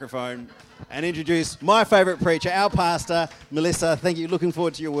Microphone and introduce my favourite preacher, our pastor, Melissa. Thank you. Looking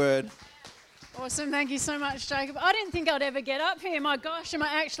forward to your word. Awesome. Thank you so much, Jacob. I didn't think I'd ever get up here. My gosh, am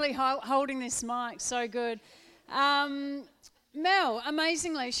I actually holding this mic? So good. Mel,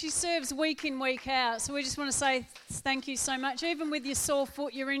 amazingly, she serves week in, week out. So we just want to say thank you so much. Even with your sore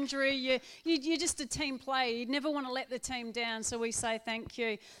foot, your injury, you're just a team player. You'd never want to let the team down. So we say thank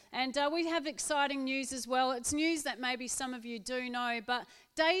you. And we have exciting news as well. It's news that maybe some of you do know, but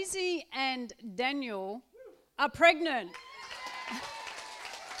Daisy and Daniel are pregnant.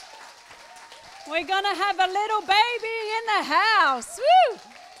 We're going to have a little baby in the house. Woo!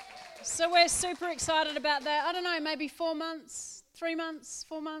 So we're super excited about that. I don't know, maybe 4 months, 3 months,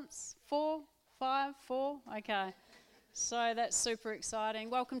 4 months, 4, 5, 4. Okay. So that's super exciting.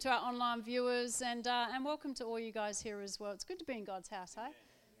 Welcome to our online viewers and welcome to all you guys here as well. It's good to be in God's house, hey?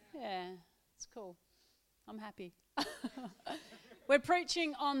 Yeah, it's cool. I'm happy. We're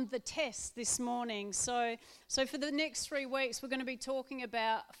preaching on the test this morning. So for the next 3 weeks, we're going to be talking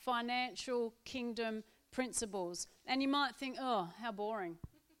about financial kingdom principles. And you might think, oh, how boring.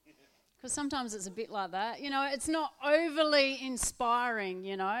 Because sometimes it's a bit like that. You know, it's not overly inspiring,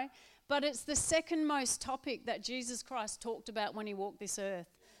 you know, but it's the second most topic that Jesus Christ talked about when he walked this earth.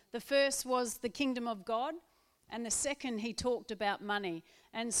 The first was the kingdom of God, and the second he talked about money.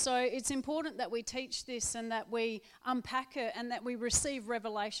 And so it's important that we teach this and that we unpack it and that we receive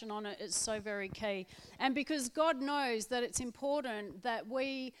revelation on it. It's so very key. And because God knows that it's important that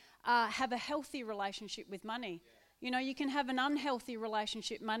we have a healthy relationship with money. You know, you can have an unhealthy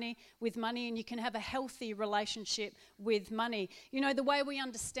relationship with money, and you can have a healthy relationship with money. You know, the way we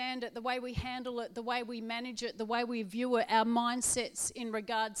understand it, the way we handle it, the way we manage it, the way we view it, our mindsets in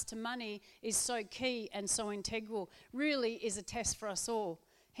regards to money is so key and so integral. Really is a test for us all.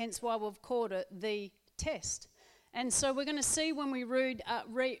 Hence why we've called it the test. And so we're going to see when we read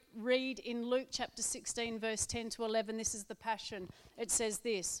in Luke chapter 16, verse 10 to 11, this is the Passion. It says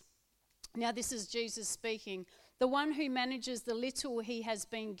this. Now this is Jesus speaking. The one who manages the little he has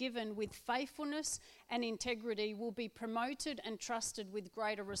been given with faithfulness and integrity will be promoted and trusted with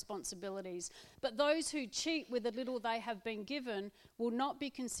greater responsibilities. But those who cheat with the little they have been given will not be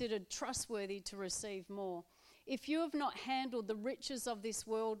considered trustworthy to receive more. If you have not handled the riches of this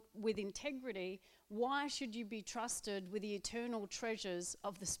world with integrity, why should you be trusted with the eternal treasures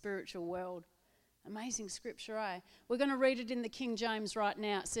of the spiritual world? Amazing scripture, eh? We're going to read it in the King James right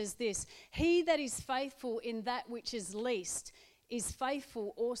now. It says this, he that is faithful in that which is least is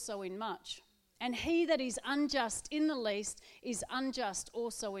faithful also in much. And he that is unjust in the least is unjust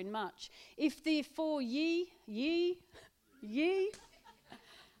also in much. If therefore ye,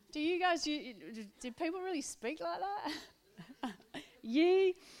 do you guys, do people really speak like that?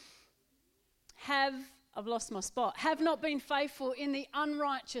 Ye have... I've lost my spot. Have not been faithful in the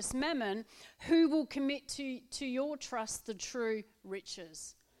unrighteous mammon, who will commit to your trust the true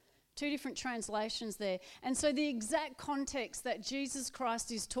riches. 2 different translations there. And so the exact context that Jesus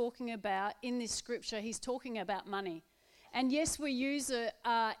Christ is talking about in this scripture, he's talking about money. And yes, we use it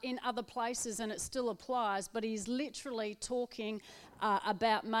in other places and it still applies, but he's literally talking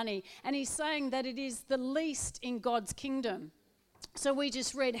about money. And he's saying that it is the least in God's kingdom. So we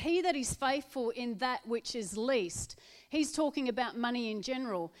just read, he that is faithful in that which is least. He's talking about money in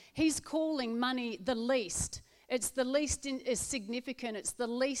general. He's calling money the least. It's the least significant. It's the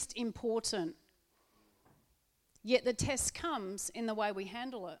least important. Yet the test comes in the way we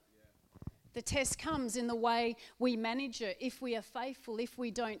handle it. The test comes in the way we manage it, if we are faithful, if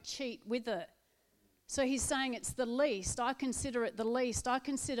we don't cheat with it. So he's saying it's the least. I consider it the least. I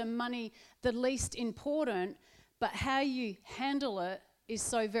consider money the least important. But how you handle it is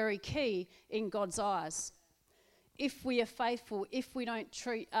so very key in God's eyes. If we are faithful, if we don't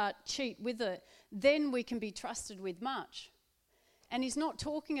cheat with it, then we can be trusted with much. And he's not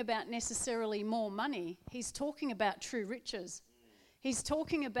talking about necessarily more money. He's talking about true riches. He's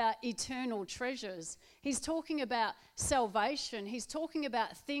talking about eternal treasures. He's talking about salvation. He's talking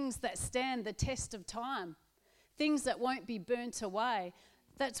about things that stand the test of time, things that won't be burnt away.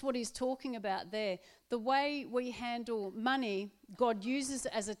 That's what he's talking about there. The way we handle money, God uses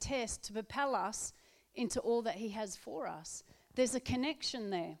as a test to propel us into all that he has for us. There's a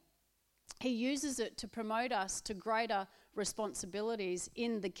connection there. He uses it to promote us to greater responsibilities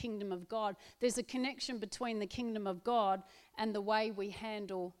in the kingdom of God. There's a connection between the kingdom of God and the way we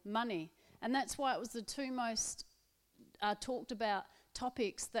handle money. And that's why it was the 2 most talked about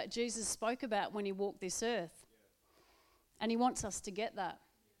topics that Jesus spoke about when he walked this earth. And he wants us to get that.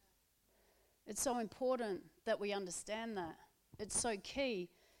 It's so important that we understand that. It's so key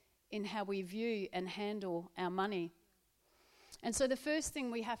in how we view and handle our money. And so the first thing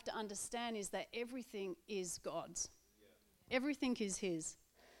we have to understand is that everything is God's. Everything is his.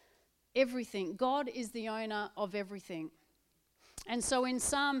 Everything. God is the owner of everything. And so in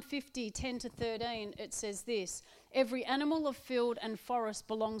Psalm 50, 10-13, it says this: every animal of field and forest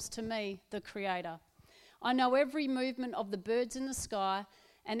belongs to me, the Creator. I know every movement of the birds in the sky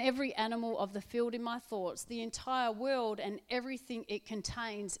and every animal of the field in my thoughts. The entire world and everything it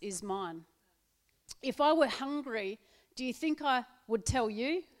contains is mine. If I were hungry, do you think I would tell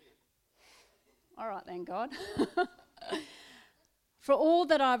you? All right then, God. For all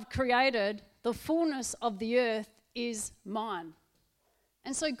that I've created, the fullness of the earth is mine.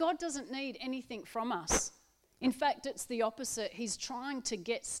 And so God doesn't need anything from us. In fact, it's the opposite. He's trying to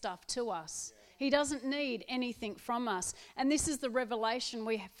get stuff to us. He doesn't need anything from us. And this is the revelation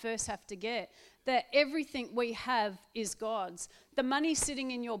we first have to get, that everything we have is God's. The money sitting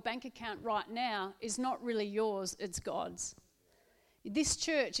in your bank account right now is not really yours, it's God's. This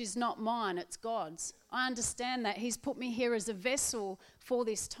church is not mine, it's God's. I understand that. He's put me here as a vessel for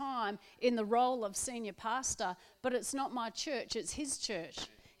this time in the role of senior pastor, but it's not my church, it's his church.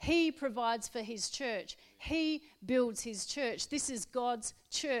 He provides for his church. He builds his church. This is God's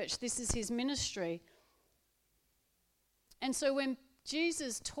church. This is his ministry. And so when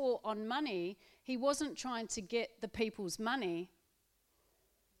Jesus taught on money, he wasn't trying to get the people's money.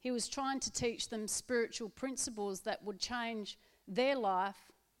 He was trying to teach them spiritual principles that would change their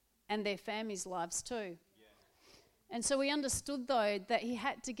life and their families' lives too. And so he understood, though, that he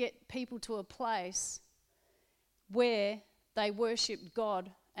had to get people to a place where they worshipped God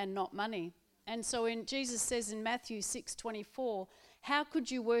and not money. And so Jesus says in Matthew 6:24, how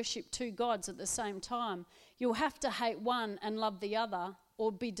could you worship two gods at the same time? You'll have to hate one and love the other,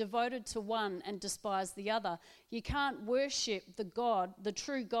 or be devoted to one and despise the other. You can't worship the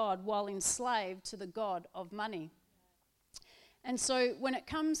true God, while enslaved to the god of money. And so when it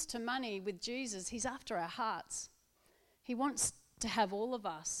comes to money with Jesus, he's after our hearts. He wants to have all of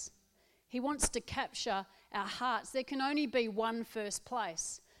us. He wants to capture our hearts. There can only be one first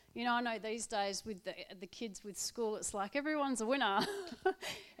place. You know, I know these days with the kids with school, it's like everyone's a winner.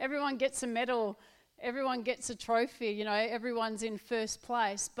 Everyone gets a medal. Everyone gets a trophy. You know, everyone's in first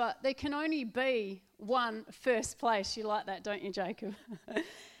place. But there can only be one first place. You like that, don't you, Jacob?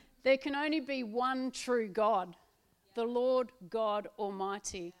 There can only be one true God, the Lord God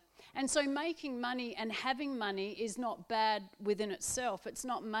Almighty. And so making money and having money is not bad within itself. It's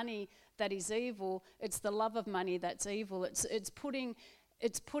not money that is evil. It's the love of money that's evil. It's putting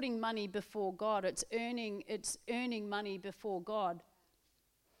money before God. It's earning money before God.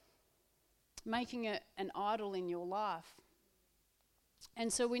 Making it an idol in your life.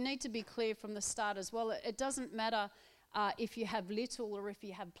 And so we need to be clear from the start as well. It doesn't matter if you have little or if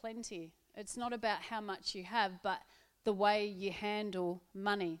you have plenty. It's not about how much you have, but the way you handle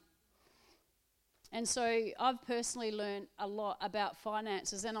money. And so I've personally learned a lot about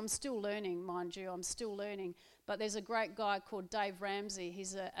finances, and I'm still learning, mind you, I'm still learning. But there's a great guy called Dave Ramsey.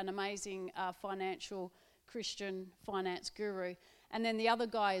 He's an amazing financial Christian finance guru. And then the other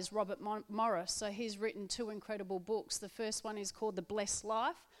guy is Robert Morris. So he's written 2 incredible books. The first one is called The Blessed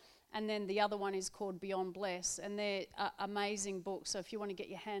Life, and then the other one is called Beyond Bless. And they're amazing books. So if you want to get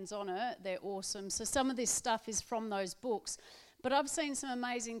your hands on it, they're awesome. So some of this stuff is from those books. But I've seen some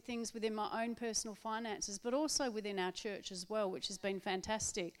amazing things within my own personal finances, but also within our church as well, which has been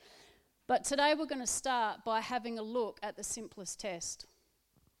fantastic. But today we're going to start by having a look at the simplest test.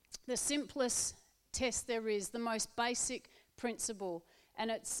 The simplest test there is, the most basic principle,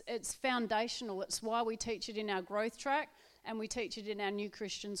 and it's foundational. It's why we teach it in our growth track, and we teach it in our New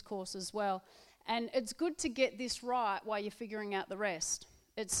Christians course as well. And it's good to get this right while you're figuring out the rest.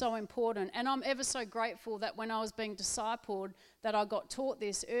 It's so important. And I'm ever so grateful that when I was being discipled, that I got taught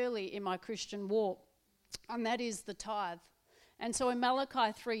this early in my Christian walk, and that is the tithe. And so in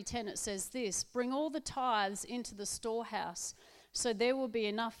Malachi 3:10 it says this: bring all the tithes into the storehouse, so there will be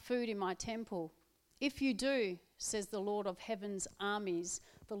enough food in my temple. If you do, says the Lord of heaven's armies.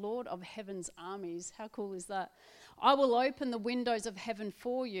 The Lord of heaven's armies. How cool is that? I will open the windows of heaven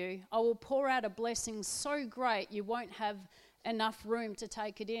for you. I will pour out a blessing so great you won't have enough room to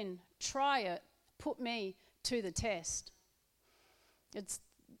take it in. Try it. Put me to the test. It's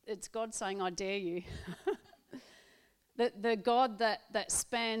God saying, I dare you. The God that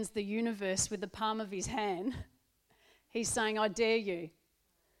spans the universe with the palm of his hand, he's saying, I dare you.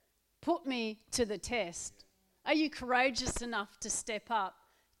 Put me to the test. Are you courageous enough to step up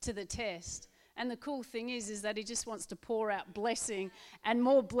to the test? And the cool thing is that he just wants to pour out blessing and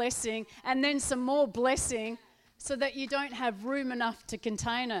then some more blessing so that you don't have room enough to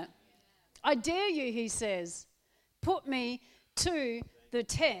contain it. I dare you, he says. Put me to the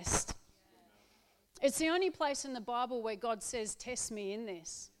test. It's the only place in the Bible where God says, test me in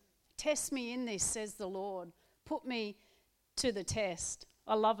this. Test me in this, says the Lord. Put me to the test.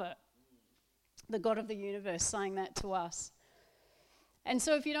 I love it. The God of the universe saying that to us. And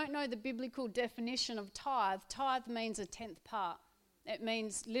so if you don't know the biblical definition of tithe, tithe means a tenth part. It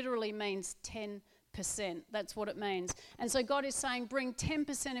literally means 10%. That's what it means. And so God is saying, bring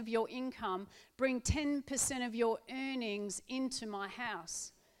 10% of your income, bring 10% of your earnings into my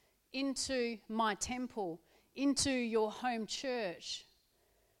house, into my temple, into your home church.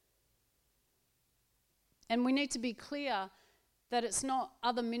 And we need to be clear that it's not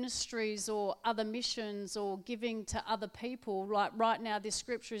other ministries or other missions or giving to other people. Like right now, this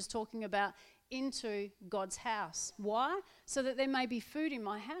scripture is talking about into God's house. Why? So that there may be food in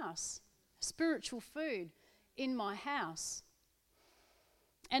my house, spiritual food in my house.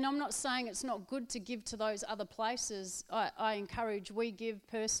 And I'm not saying it's not good to give to those other places. I encourage, we give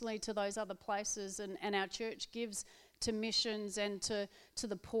personally to those other places, and our church gives to missions and to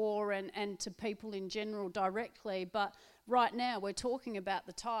the poor and to people in general directly. But right now we're talking about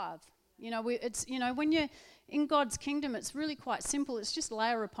the tithe. When you're in God's kingdom, it's really quite simple. It's just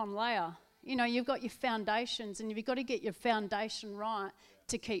layer upon layer. You've got your foundations, and you've got to get your foundation right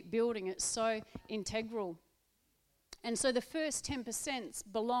to keep building. It's so integral. And so the first 10%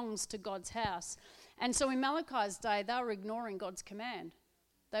 belongs to God's house. And so in Malachi's day, they were ignoring God's command.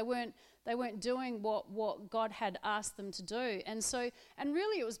 They weren't doing what God had asked them to do. And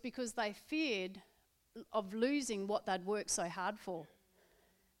really it was because they feared of losing what they'd worked so hard for.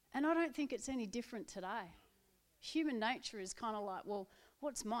 And I don't think it's any different today. Human nature is kind of like, well,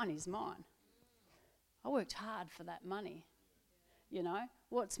 what's mine is mine. I worked hard for that money.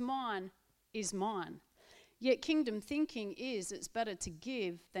 What's mine is mine. Yet kingdom thinking is it's better to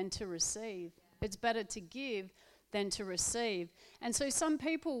give than to receive. It's better to give than to receive. And so some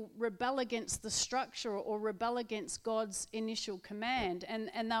people rebel against the structure or rebel against God's initial command. And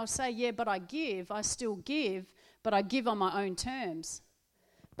they'll say, yeah, but I still give, but I give on my own terms.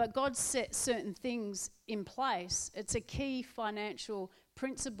 But God set certain things in place. It's a key financial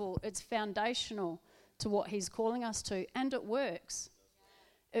principle. It's foundational to what he's calling us to. And it works.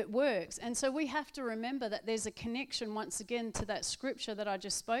 It works. And so we have to remember that there's a connection, once again, to that scripture that I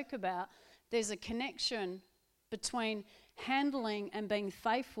just spoke about. There's a connection between handling and being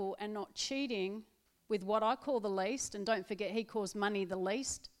faithful and not cheating with what I call the least. And don't forget, he calls money the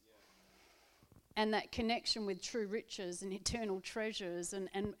least. And that connection with true riches and eternal treasures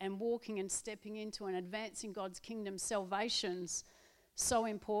and walking and stepping into and advancing God's kingdom, salvation's so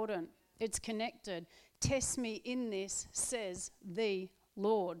important. It's connected. Test me in this, says the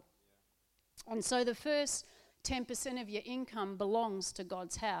Lord. And so the first 10% of your income belongs to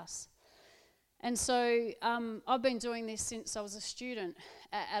God's house. And so I've been doing this since I was a student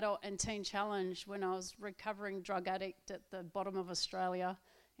at Adult and Teen Challenge, when I was recovering drug addict at the bottom of Australia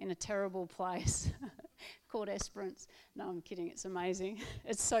in a terrible place called Esperance. No, I'm kidding. It's amazing.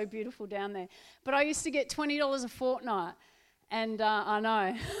 It's so beautiful down there. But I used to get $20 a fortnight, and I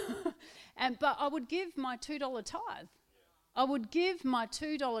know. But I would give my $2 tithe. I would give my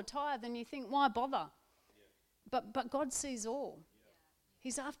 $2 tithe, and you think, why bother? But God sees all.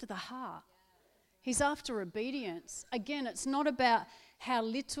 He's after the heart. He's after obedience. Again, it's not about how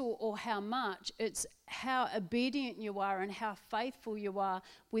little or how much. It's how obedient you are and how faithful you are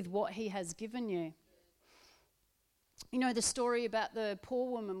with what he has given you. You know the story about the poor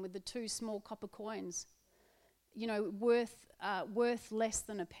woman with the 2 small copper coins, worth less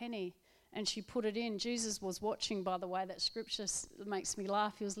than a penny. And she put it in. Jesus was watching, by the way. That scripture makes me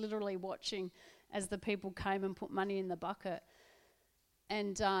laugh. He was literally watching as the people came and put money in the bucket.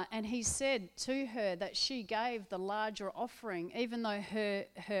 And he said to her that she gave the larger offering. Even though her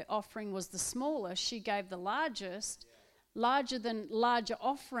offering was the smallest, she gave the largest, larger than larger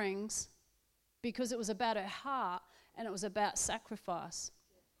offerings, because it was about her heart and it was about sacrifice.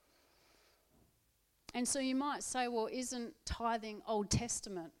 And so you might say, well, isn't tithing Old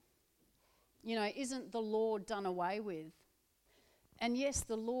Testament? Isn't the law done away with? And yes,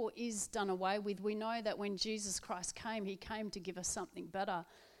 the law is done away with. We know that when Jesus Christ came, he came to give us something better.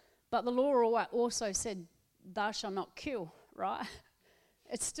 But the law also said, thou shalt not kill, right?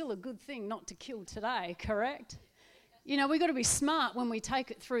 It's still a good thing not to kill today, correct? We've got to be smart when we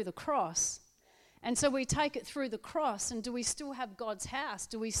take it through the cross. And so we take it through the cross, and do we still have God's house?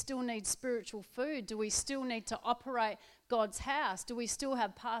 Do we still need spiritual food? Do we still need to operate God's house? Do we still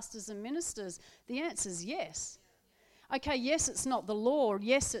have pastors and ministers? The answer is yes. Okay, yes, it's not the law.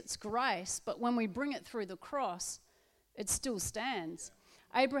 Yes, it's grace. But when we bring it through the cross, it still stands.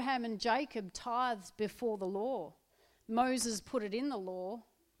 Abraham and Jacob tithed before the law. Moses put it in the law,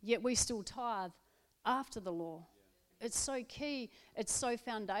 yet we still tithe after the law. It's so key. It's so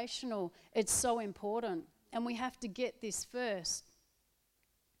foundational. It's so important. And we have to get this first.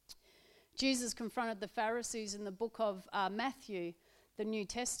 Jesus confronted the Pharisees in the book of Matthew, the New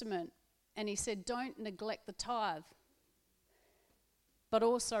Testament, and he said, don't neglect the tithe, but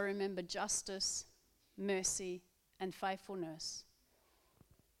also remember justice, mercy, and faithfulness.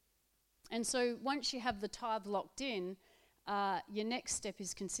 And so once you have the tithe locked in, your next step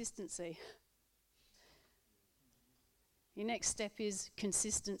is consistency. Your next step is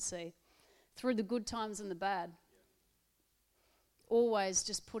consistency through the good times and the bad. Always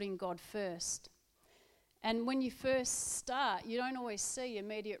just putting God first. And when you first start, you don't always see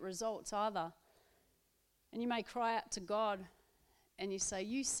immediate results either. And you may cry out to God and you say,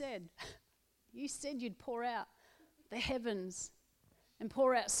 you said you'd pour out the heavens and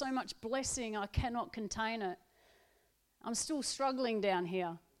pour out so much blessing, I cannot contain it. I'm still struggling down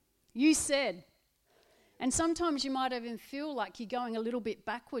here. You said. And sometimes you might even feel like you're going a little bit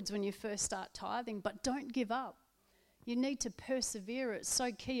backwards when you first start tithing, but don't give up. You need to persevere. It's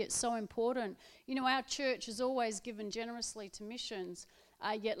so key. It's so important. You know, our church has always given generously to missions,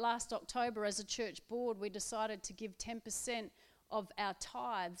 yet last October as a church board, we decided to give 10% of our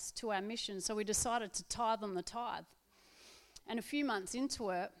tithes to our mission. So we decided to tithe on the tithe. And a few months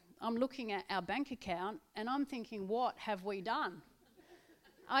into it, I'm looking at our bank account and I'm thinking, what have we done?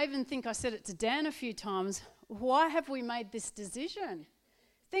 I even think I said it to Dan a few times. Why have we made this decision?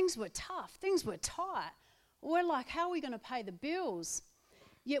 Things were tough. Things were tight. We're like, how are we going to pay the bills?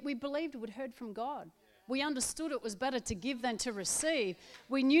 Yet we believed we'd heard from God. We understood it was better to give than to receive.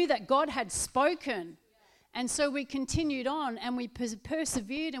 We knew that God had spoken. And so we continued on and we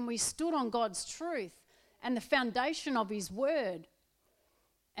persevered and we stood on God's truth and the foundation of his word.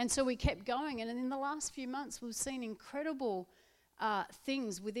 And so we kept going. And in the last few months, we've seen incredible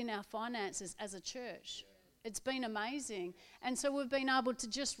things within our finances as a church. It's been amazing. And so we've been able to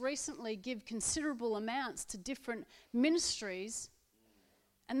just recently give considerable amounts to different ministries.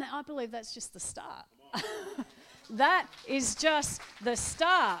 And I believe that's just the start. That is just the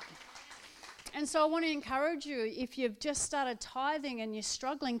start. And so I want to encourage you, if you've just started tithing and you're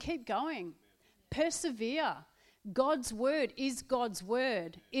struggling, keep going. Persevere. God's word is God's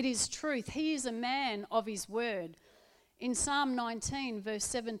word. It is truth. He is a man of his word. In Psalm 19, verse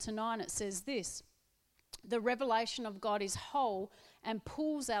 7 to 9, it says this: the revelation of God is whole and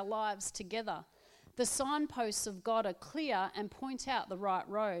pulls our lives together. The signposts of God are clear and point out the right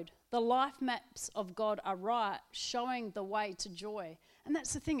road. The life maps of God are right, showing the way to joy. And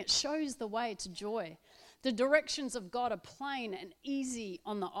that's the thing, it shows the way to joy. The directions of God are plain and easy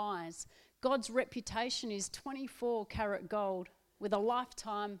on the eyes. God's reputation is 24 karat gold with a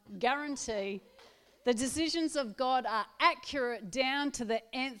lifetime guarantee. The decisions of God are accurate down to the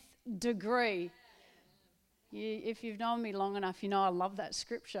nth degree. If you've known me long enough, you know I love that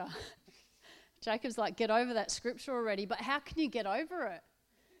scripture. Jacob's like, get over that scripture already. But how can you get over it?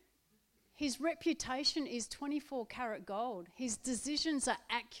 His reputation is 24 karat gold. His decisions are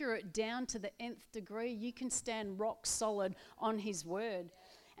accurate down to the nth degree. You can stand rock solid on his word.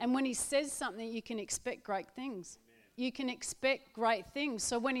 And when he says something, you can expect great things. You can expect great things.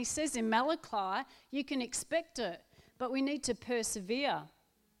 So when he says in Malachi, you can expect it. But we need to persevere.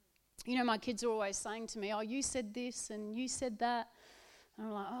 You know, my kids are always saying to me, oh, you said this and you said that. And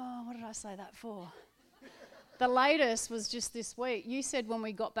I'm like, oh, what did I say that for? The latest was just this week. You said when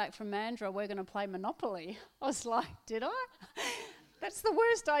we got back from Mandurah, we're going to play Monopoly. I was like, did I? That's the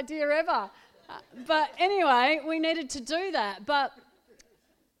worst idea ever. But anyway, we needed to do that.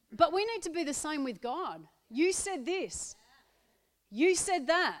 But we need to be the same with God. You said this. You said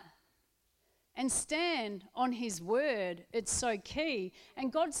that. And stand on his word. It's so key.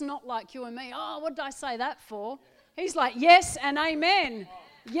 And God's not like you and me. Oh, what did I say that for? He's like, yes and amen.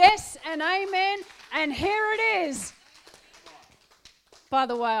 Yes and amen. And here it is. By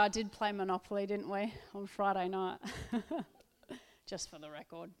the way, I did play Monopoly, didn't we, on Friday night? Just for the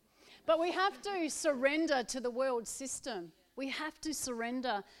record. But we have to surrender to the world system. We have to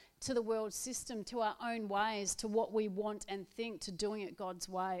surrender to the world system, to our own ways, to what we want and think, to doing it God's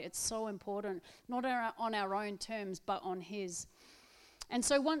way. It's so important, not on our own terms, but on his. And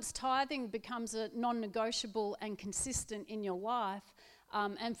so once tithing becomes a non-negotiable and consistent in your life,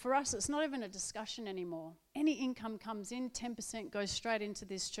 and for us, it's not even a discussion anymore. Any income comes in, 10% goes straight into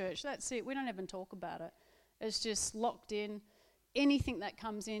this church. That's it. We don't even talk about it. It's just locked in. Anything that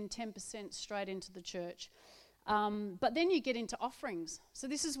comes in, 10% straight into the church. But then you get into offerings. So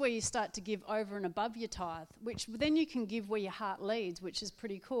this is where you start to give over and above your tithe, which then you can give where your heart leads, which is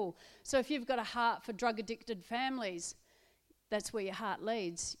pretty cool. So if you've got a heart for drug-addicted families, that's where your heart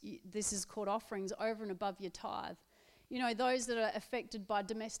leads. This is called offerings over and above your tithe. You know, those that are affected by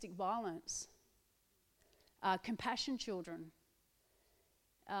domestic violence, compassion children,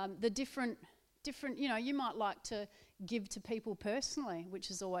 the different, you know, you might like to give to people personally,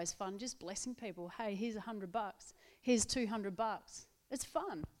 which is always fun, just blessing people. Hey, here's $100, here's $200. It's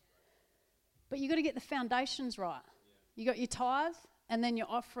fun. But you've got to get the foundations right. You got your tithe, and then your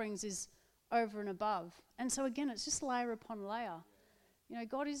offerings is over and above. And so again, it's just layer upon layer. You know,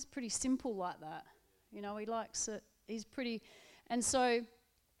 God is pretty simple like that. You know, he likes it. He's pretty, and so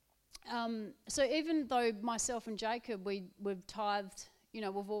even though myself and Jacob, we've tithed, you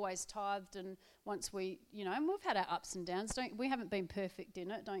know, we've always tithed, and once we, you know, and we've had our ups and downs. We haven't been perfect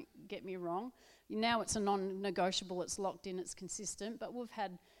in it, don't get me wrong. Now it's a non-negotiable, it's locked in, it's consistent, but we've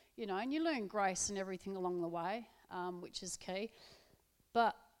had, you know, and you learn grace and everything along the way, which is key.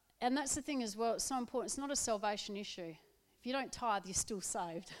 And that's the thing as well, it's so important, it's not a salvation issue. If you don't tithe, you're still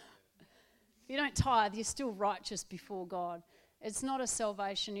saved. If you don't tithe, you're still righteous before God. It's not a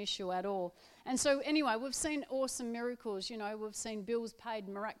salvation issue at all. And so anyway, we've seen awesome miracles. You know, we've seen bills paid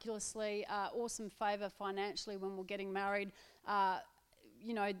miraculously, awesome favour financially when we're getting married.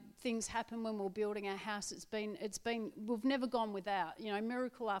 You know, things happen when we're building our house. It's been, we've never gone without. You know,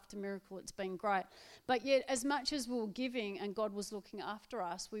 miracle after miracle, it's been great. But yet, as much as we were giving and God was looking after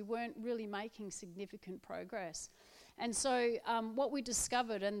us, we weren't really making significant progress. And so what we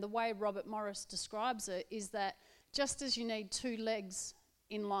discovered, and the way Robert Morris describes it, is that just as you need two legs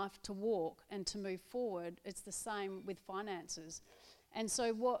in life to walk and to move forward, it's the same with finances. And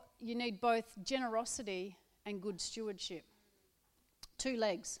so what you need both generosity and good stewardship. Two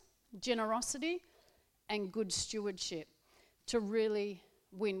legs, generosity and good stewardship to really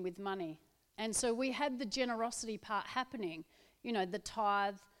win with money. And so we had the generosity part happening, you know, the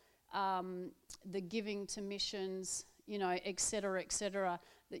tithe, the giving to missions, you know, et cetera,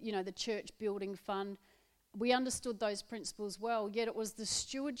 you know, the church building fund. We understood those principles well, yet it was the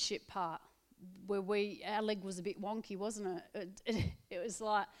stewardship part where our leg was a bit wonky, wasn't it? It was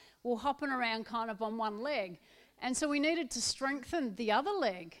like we're hopping around kind of on one leg. And so we needed to strengthen the other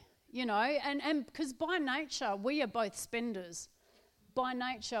leg, you know, and because by nature, we are both spenders. By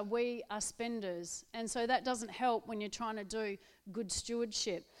nature, we are spenders. And so that doesn't help when you're trying to do good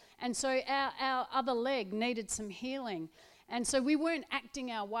stewardship. And so our other leg needed some healing. And so we weren't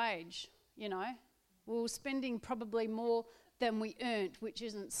acting our wage, you know. We were spending probably more than we earned, which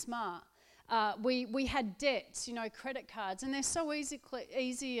isn't smart. We had debts, you know, credit cards, and they're so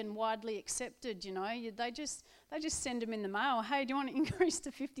easy and widely accepted, you know. They just send them in the mail. Hey, do you want to increase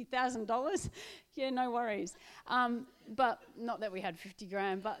to $50,000? Yeah, no worries. But not that we had 50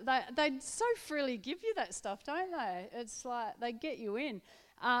 grand, but they so freely give you that stuff, don't they? It's like they get you in.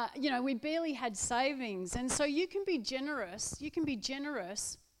 You know, we barely had savings, and so you can be generous. You can be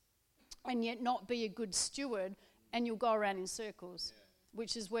generous and yet not be a good steward, and you'll go around in circles,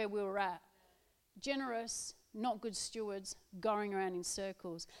 which is where we were at. Generous, not good stewards, going around in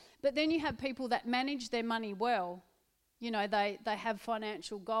circles. But then you have people that manage their money well. You know, they have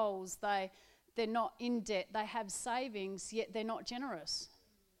financial goals, they're not in debt, they have savings, yet they're not generous.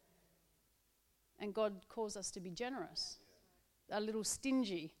 And God calls us to be generous, a little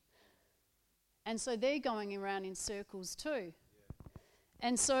stingy. And so they're going around in circles too.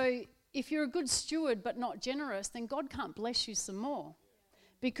 And so if you're a good steward but not generous, then God can't bless you some more,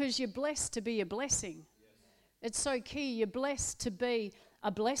 because you're blessed to be a blessing. It's so key. You're blessed to be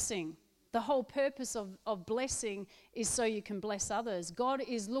a blessing. The whole purpose of blessing is so you can bless others. God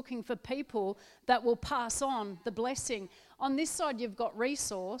is looking for people that will pass on the blessing. On this side, you've got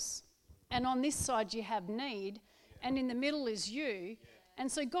resource, and on this side, you have need, and in the middle is you. And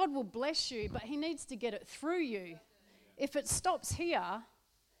so God will bless you, but he needs to get it through you. If it stops here,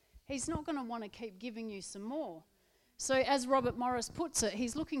 he's not going to want to keep giving you some more. So as Robert Morris puts it,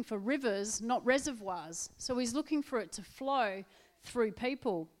 he's looking for rivers, not reservoirs. So he's looking for it to flow through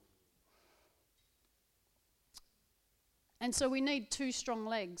people. And so we need two strong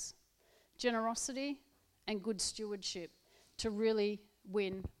legs, generosity and good stewardship, to really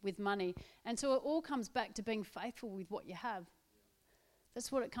win with money. And so it all comes back to being faithful with what you have.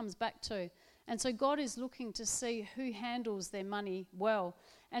 That's what it comes back to. And so God is looking to see who handles their money well.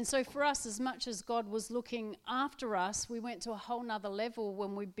 And so for us, as much as God was looking after us, we went to a whole nother level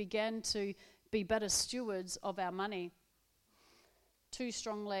when we began to be better stewards of our money. Two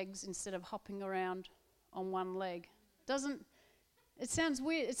strong legs instead of hopping around on one leg. It sounds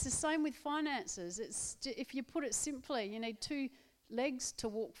weird. It's the same with finances. If you put it simply, you need two legs to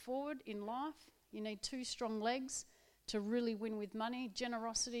walk forward in life. You need two strong legs to really win with money,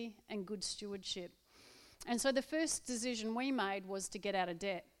 generosity and good stewardship. And so the first decision we made was to get out of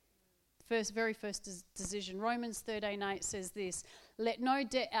debt. Very first decision. Romans 13:8 says this, "Let no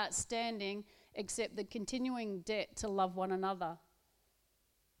debt outstanding except the continuing debt to love one another."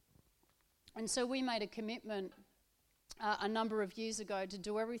 And so we made a commitment a number of years ago to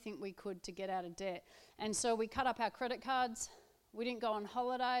do everything we could to get out of debt. And so we cut up our credit cards. We didn't go on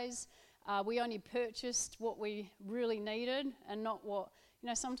holidays. We only purchased what we really needed and not what,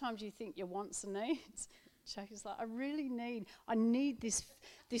 sometimes you think your wants and needs. Shakey's like, I need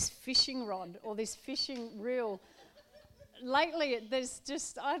this fishing rod or this fishing reel. Lately,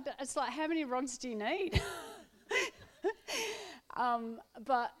 it's like, how many rods do you need?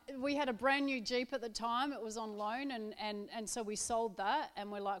 But we had a brand new Jeep at the time. It was on loan, and so we sold that,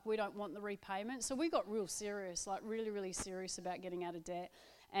 and we're like, we don't want the repayment. So we got real serious, like really, really serious about getting out of debt.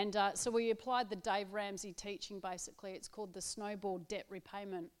 And so we applied the Dave Ramsey teaching, basically. It's called the snowball debt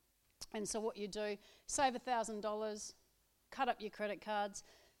repayment. And so what you do, save $1,000, cut up your credit cards,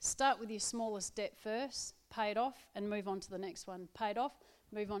 start with your smallest debt first, pay it off, and move on to the next one. Paid off,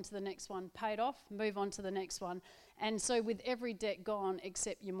 move on to the next one. Paid off, move on to the next one. And so with every debt gone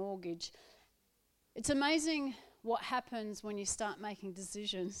except your mortgage. It's amazing what happens when you start making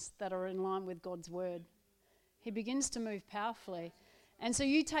decisions that are in line with God's word. He begins to move powerfully. And so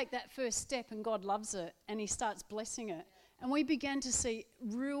you take that first step and God loves it and he starts blessing it. And we began to see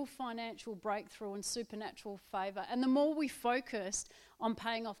real financial breakthrough and supernatural favour. And the more we focused on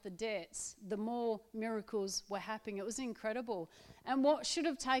paying off the debts, the more miracles were happening. It was incredible. And what should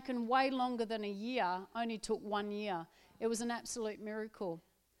have taken way longer than a year only took 1 year. It was an absolute miracle.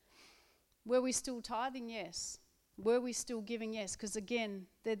 Were we still tithing? Yes. Were we still giving? Yes. Because again,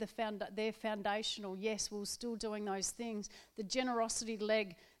 they're foundational. Yes, we were still doing those things. The generosity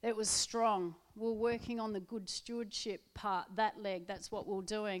leg, it was strong. We're working on the good stewardship part, that leg, that's what we're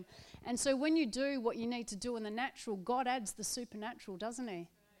doing. And so when you do what you need to do in the natural, God adds the supernatural, doesn't he?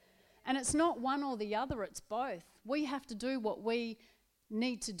 And it's not one or the other, it's both. We have to do what we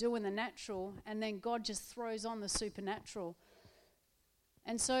need to do in the natural, and then God just throws on the supernatural.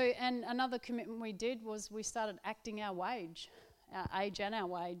 And so, and another commitment we did was we started acting our age and our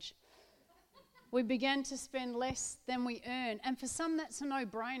wage. We began to spend less than we earn. And for some, that's a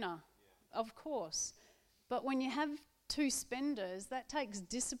no-brainer, of course. But when you have two spenders, that takes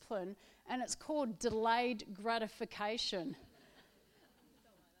discipline, and it's called delayed gratification.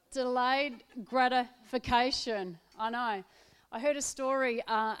 Delayed gratification, I know. I heard a story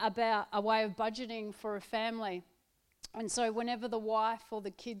about a way of budgeting for a family. And so whenever the wife or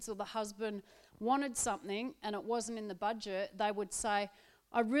the kids or the husband wanted something and it wasn't in the budget, they would say,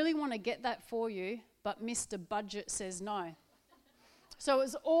 I really want to get that for you, but Mr. Budget says no. So it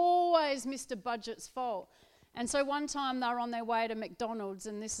was always Mr. Budget's fault. And so one time they were on their way to McDonald's,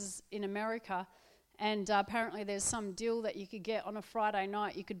 and this is in America, and apparently there's some deal that you could get on a Friday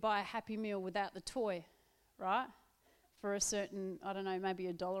night. You could buy a Happy Meal without the toy, right? For a certain, I don't know, maybe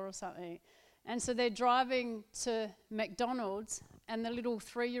 $1 or something. And so they're driving to McDonald's, and the little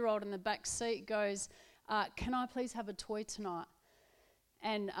 3-year-old in the back seat goes, can I please have a toy tonight?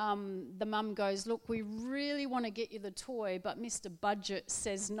 And the mum goes, look, we really want to get you the toy, but Mr. Budget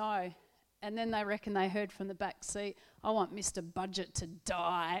says no. And then they reckon they heard from the back seat, I want Mr. Budget to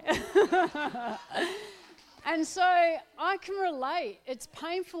die. And so I can relate. It's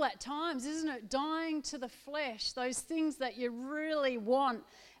painful at times, isn't it? Dying to the flesh, those things that you really want,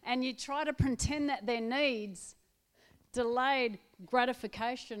 and you try to pretend that they're needs, delayed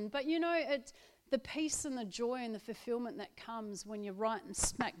gratification. But it's the peace and the joy and the fulfillment that comes when you're right and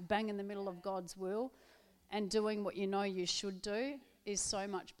smack bang in the middle of God's will and doing what you know you should do is so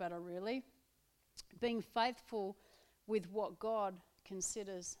much better, really. Being faithful with what God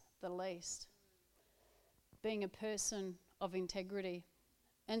considers the least. Being a person of integrity.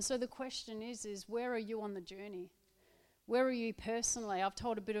 And so the question is where are you on the journey? Where are you personally? I've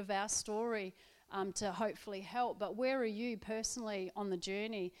told a bit of our story to hopefully help, but where are you personally on the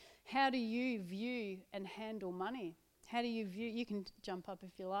journey? How do you view and handle money? How do you view, you can jump up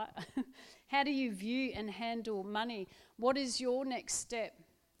if you like. How do you view and handle money? What is your next step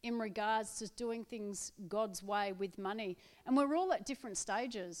in regards to doing things God's way with money? And we're all at different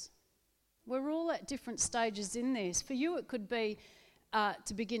stages. We're all at different stages in this. For you, it could be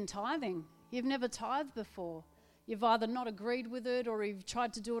to begin tithing. You've never tithed before. You've either not agreed with it, or you've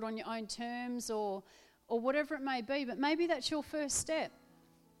tried to do it on your own terms, or whatever it may be. But maybe that's your first step.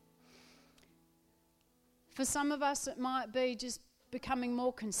 For some of us, it might be just becoming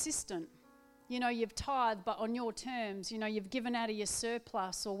more consistent. You know, you've tithed, but on your terms. You know, you've given out of your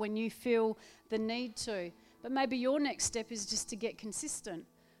surplus or when you feel the need to. But maybe your next step is just to get consistent,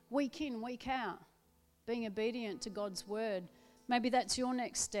 week in, week out, being obedient to God's word. Maybe that's your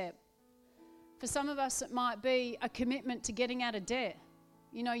next step. For some of us, it might be a commitment to getting out of debt.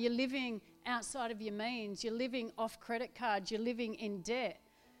 You know, you're living outside of your means. You're living off credit cards. You're living in debt.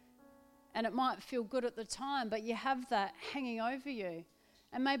 And it might feel good at the time, but you have that hanging over you.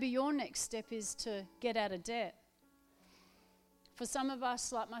 And maybe your next step is to get out of debt. For some of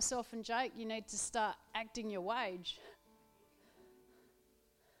us, like myself and Jake, you need to start acting your wage.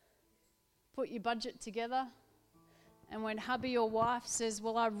 Put your budget together. And when hubby or wife says,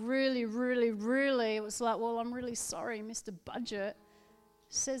 well, I really, it was like, well, I'm really sorry, Mr. Budget,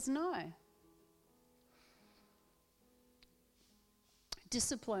 says no.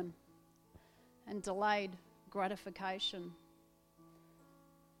 Discipline and delayed gratification.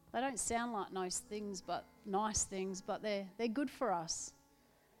 They don't sound like nice things, but they're good for us.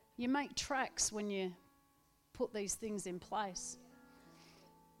 You make tracks when you put these things in place.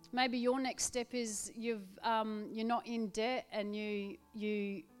 Maybe your next step is you're not in debt and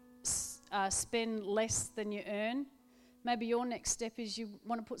you spend less than you earn. Maybe your next step is you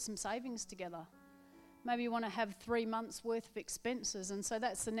want to put some savings together. Maybe you want to have 3 months worth of expenses, and so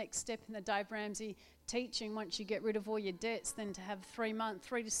that's the next step in the Dave Ramsey teaching. Once you get rid of all your debts, then to have 3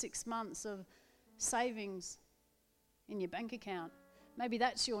 to 6 months of savings in your bank account. Maybe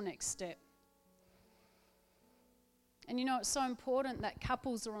that's your next step. And you know, it's so important that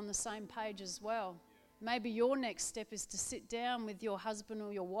couples are on the same page as well. Maybe your next step is to sit down with your husband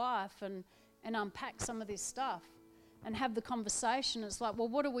or your wife and unpack some of this stuff and have the conversation. It's like, well,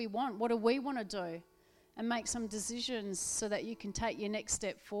 what do we want? What do we want to do? And make some decisions so that you can take your next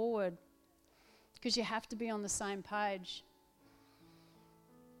step forward. Because you have to be on the same page.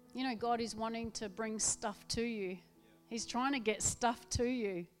 You know, God is wanting to bring stuff to you. He's trying to get stuff to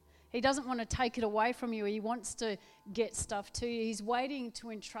you. He doesn't want to take it away from you. He wants to get stuff to you. He's waiting to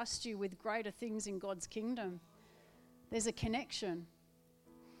entrust you with greater things in God's kingdom. There's a connection.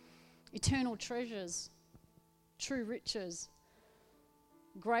 Eternal treasures, true riches,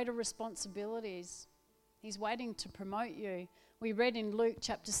 greater responsibilities. He's waiting to promote you. We read in Luke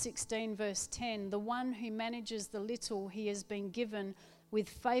chapter 16, verse 10, the one who manages the little he has been given with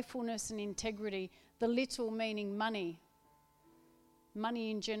faithfulness and integrity, the little meaning money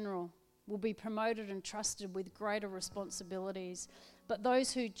in general, will be promoted and trusted with greater responsibilities. But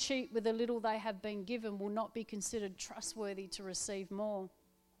those who cheat with the little they have been given will not be considered trustworthy to receive more.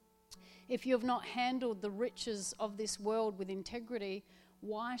 If you have not handled the riches of this world with integrity,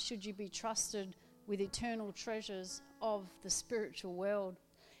 why should you be trusted with eternal treasures of the spiritual world?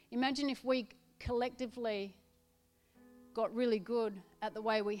 Imagine if we collectively got really good at the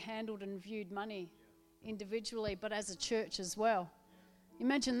way we handled and viewed money individually, but as a church as well.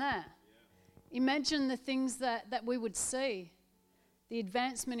 Imagine that. Imagine the things that we would see, the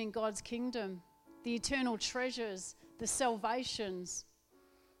advancement in God's kingdom, the eternal treasures, the salvations,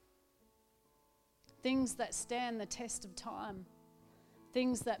 things that stand the test of time,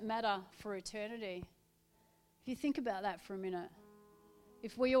 things that matter for eternity. If you think about that for a minute,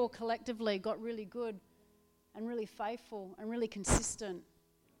 if we all collectively got really good and really faithful and really consistent,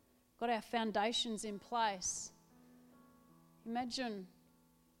 got our foundations in place, imagine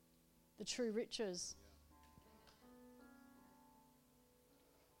the true riches.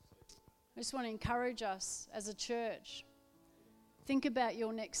 I just want to encourage us as a church, think about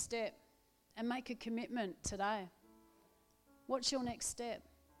your next step and make a commitment today. What's your next step?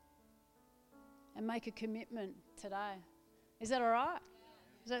 And make a commitment today. Is that all right?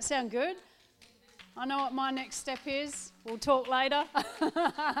 Does that sound good? I know what my next step is. We'll talk later.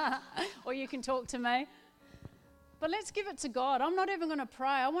 Or you can talk to me. But let's give it to God. I'm not even going to pray.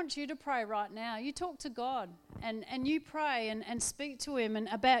 I want you to pray right now. You talk to God and you pray and speak to him and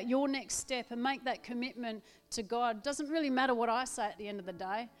about your next step and make that commitment to God. Doesn't really matter what I say at the end of the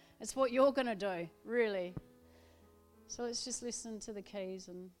day. It's what you're going to do, really. So let's just listen to the keys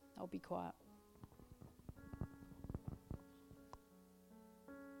and I'll be quiet.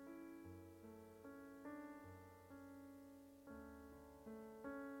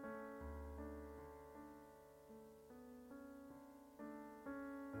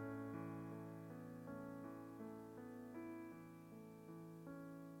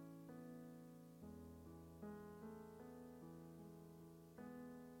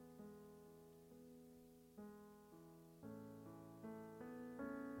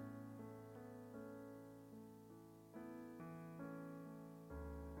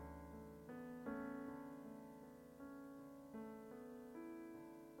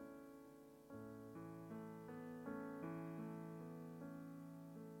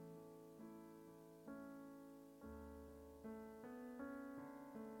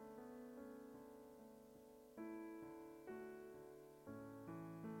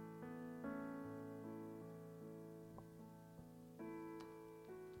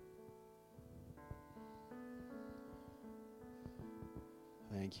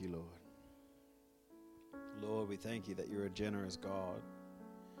 Thank you, Lord. Lord, we thank you that you're a generous God,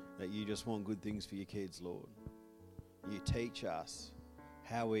 that you just want good things for your kids, Lord. You teach us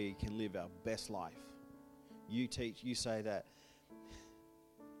how we can live our best life. You say that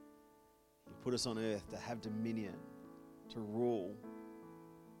you put us on earth to have dominion, to rule,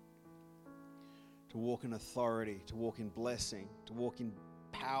 to walk in authority, to walk in blessing, to walk in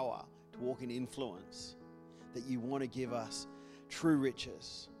power, to walk in influence, that you want to give us true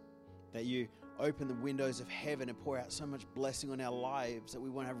riches, that you open the windows of heaven and pour out so much blessing on our lives that we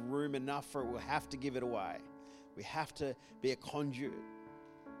won't have room enough for it. We'll have to give it away. We have to be a conduit.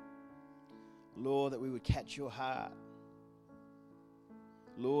 Lord, that we would catch your heart.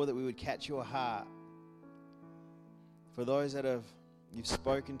 Lord, that we would catch your heart. For those that you've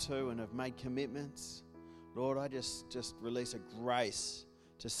spoken to and have made commitments, Lord, I just release a grace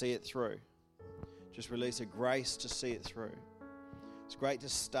to see it through. Just release a grace to see it through. It's great to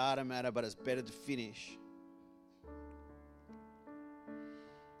start a matter, but it's better to finish.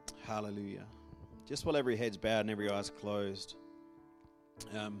 Hallelujah. Just while every head's bowed and every eye's closed,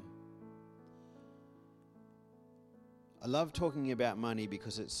 I love talking about money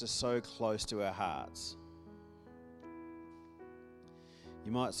because it's just so close to our hearts.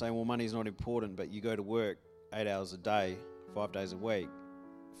 You might say, well, money's not important, but you go to work 8 hours a day, 5 days a week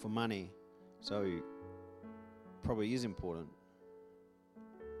for money, so it probably is important.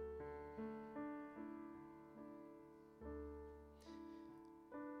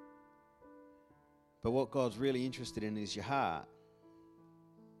 But what God's really interested in is your heart.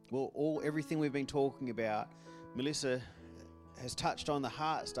 Well, everything we've been talking about, Melissa has touched on the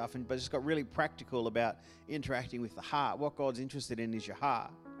heart stuff, but it's got really practical about interacting with the heart. What God's interested in is your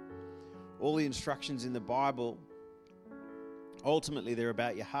heart. All the instructions in the Bible, ultimately they're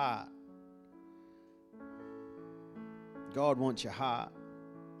about your heart. God wants your heart.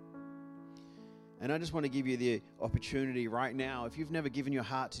 And I just want to give you the opportunity right now, if you've never given your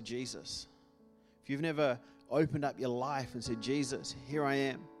heart to Jesus, if you've never opened up your life and said, Jesus, here I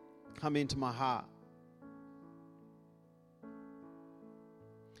am, come into my heart. I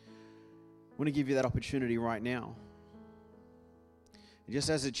want to give you that opportunity right now. And just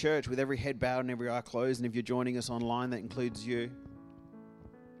as a church, with every head bowed and every eye closed, and if you're joining us online, that includes you.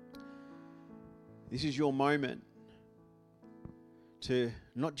 This is your moment to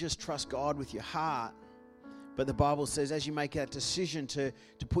not just trust God with your heart, but the Bible says as you make that decision to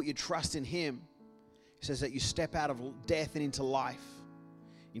put your trust in Him, it says that you step out of death and into life,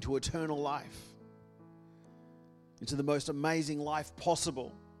 into eternal life, into the most amazing life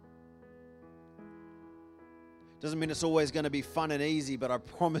possible. Doesn't mean it's always going to be fun and easy, but I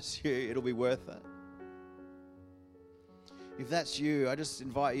promise you it'll be worth it. If that's you, I just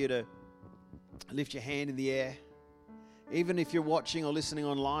invite you to lift your hand in the air. Even if you're watching or listening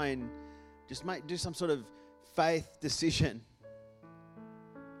online, just do some sort of faith decision.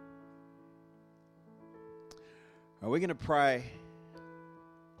 We're going to pray.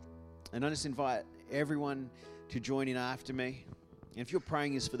 And I just invite everyone to join in after me. And if you're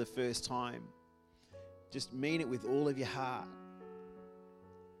praying this for the first time, just mean it with all of your heart.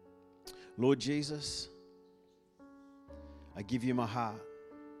 Lord Jesus, I give you my heart.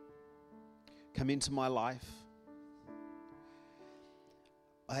 Come into my life.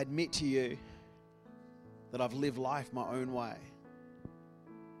 I admit to you that I've lived life my own way.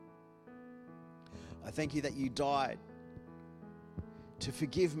 I thank you that you died to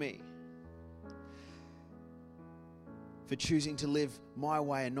forgive me for choosing to live my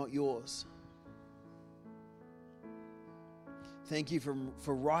way and not yours. Thank you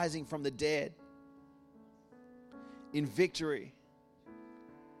for rising from the dead in victory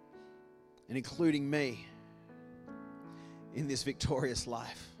and including me in this victorious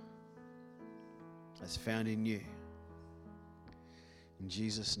life that's found in you. In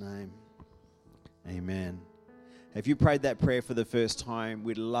Jesus' name, amen. If you prayed that prayer for the first time,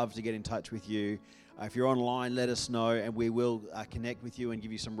 we'd love to get in touch with you. If you're online, let us know and we will connect with you and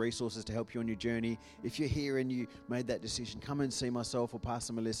give you some resources to help you on your journey. If you're here and you made that decision, come and see myself or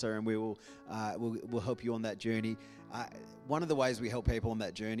Pastor Melissa and we'll help you on that journey. One of the ways we help people on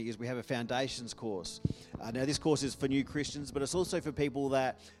that journey is we have a foundations course. Now this course is for new Christians, but it's also for people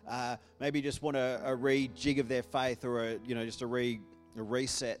that maybe just want a rejig of their faith or just a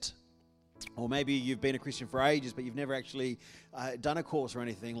reset. Or maybe you've been a Christian for ages, but you've never actually done a course or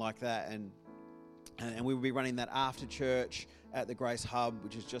anything like that. And we will be running that after church at the Grace Hub,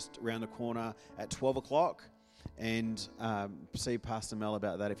 which is just around the corner at 12 o'clock. And see Pastor Mel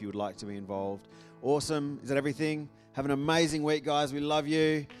about that if you would like to be involved. Awesome. Is that everything? Have an amazing week, guys. We love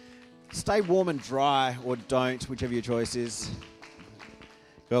you. Stay warm and dry, or don't, whichever your choice is.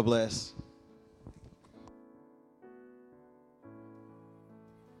 God bless.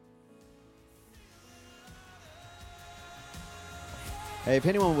 Hey, if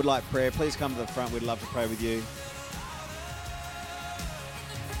anyone would like prayer, please come to the front. We'd love to pray with you.